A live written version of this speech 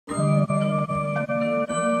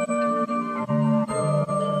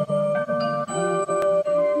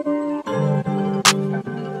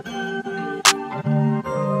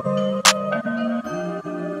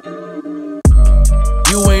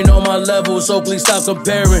level, so please stop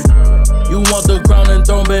comparing. You want the crown and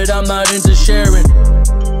throne, but I'm not into sharing.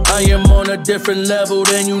 I am on a different level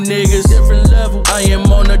than you niggas. Different level. I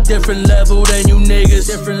am on a different level than you niggas.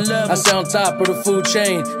 Different level. I sit on top of the food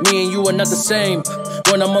chain. Me and you are not the same.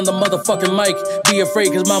 When I'm on the motherfucking mic, be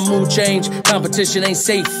afraid cause my mood change. Competition ain't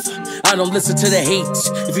safe. I don't listen to the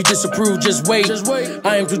hate. If you disapprove, just wait.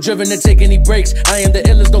 I am too driven to take any breaks. I am the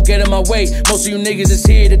illest, don't get in my way. Most of you niggas is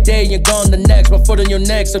here today, you're gone the next. My foot on your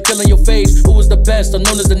necks, I'm killing your face. Who is the best?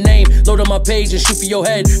 Unknown is the name. Load on my page and shoot for your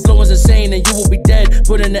head. Flow is insane and you will be dead.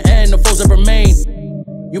 Put in the end, the foes that remain.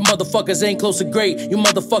 You motherfuckers ain't close to great. You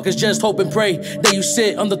motherfuckers just hope and pray that you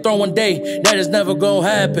sit on the throne one day. That is never gonna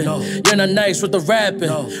happen. You're not nice with the rapping.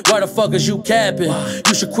 Why the fuck is you capping?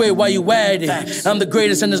 You should quit while you at it. I'm the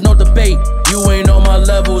greatest and there's no debate. You ain't on my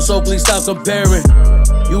level, so please stop comparing.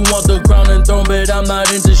 You want the crown and throne, but I'm not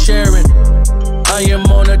into sharing. I am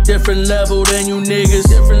on a different level than you niggas.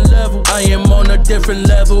 Different level. I am on a different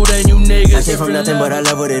level than you niggas. I came from nothing, but I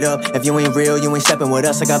leveled it up. If you ain't real, you ain't stepping with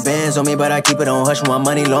us. I got bands on me, but I keep it on hush. My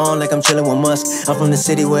money long, like I'm chilling with Musk. I'm from the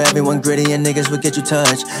city where everyone gritty and niggas would get you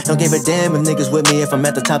touched. Don't give a damn if niggas with me. If I'm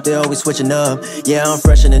at the top, they always switching up. Yeah, I'm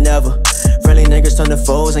fresher than ever. Friendly niggas turn to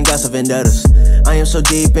foes and got some vendettas. I am so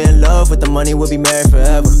deep in love with the money, we'll be married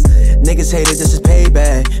forever. Niggas hated, this is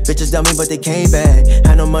payback. Bitches dumb me, but they came back.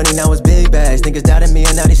 Had no money, now it's big bags. Niggas doubted me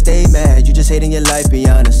and now they stay mad. You just hating your life, be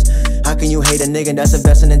honest. How can you hate a nigga that's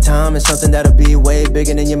investing in time and something that'll be way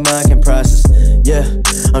bigger than your mind can process? Yeah,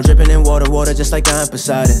 I'm dripping in water just like I'm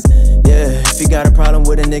Poseidon. Yeah, if you got a problem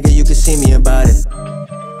with a nigga, you can see me about it.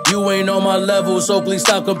 You ain't on my level, so please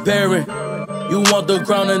stop comparing. You want the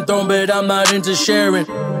crown and throne, but I'm not into sharing.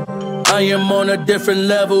 I am on a different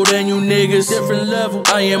level than you niggas. Different level.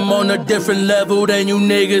 I am on a different level than you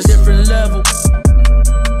niggas. Different level.